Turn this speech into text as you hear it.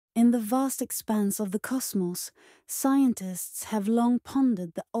In the vast expanse of the cosmos, scientists have long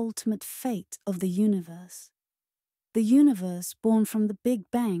pondered the ultimate fate of the universe. The universe, born from the Big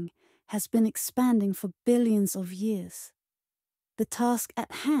Bang, has been expanding for billions of years. The task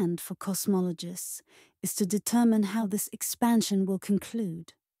at hand for cosmologists is to determine how this expansion will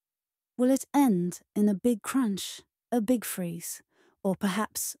conclude. Will it end in a big crunch, a big freeze, or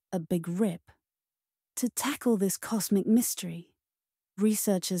perhaps a big rip? To tackle this cosmic mystery,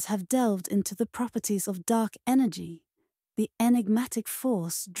 researchers have delved into the properties of dark energy, the enigmatic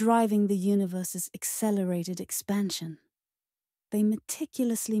force driving the universe's accelerated expansion. They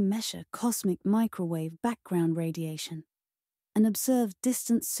meticulously measure cosmic microwave background radiation and observe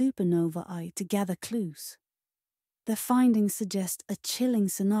distant supernovae to gather clues. Their findings suggest a chilling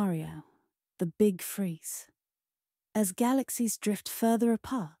scenario, the Big Freeze. As galaxies drift further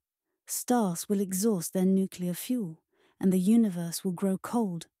apart, stars will exhaust their nuclear fuel, and the universe will grow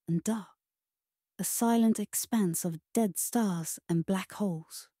cold and dark, a silent expanse of dead stars and black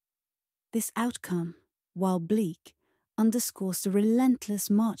holes. This outcome, while bleak, underscores the relentless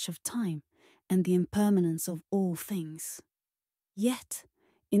march of time and the impermanence of all things. Yet,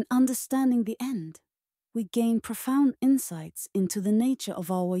 in understanding the end, we gain profound insights into the nature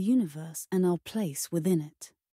of our universe and our place within it.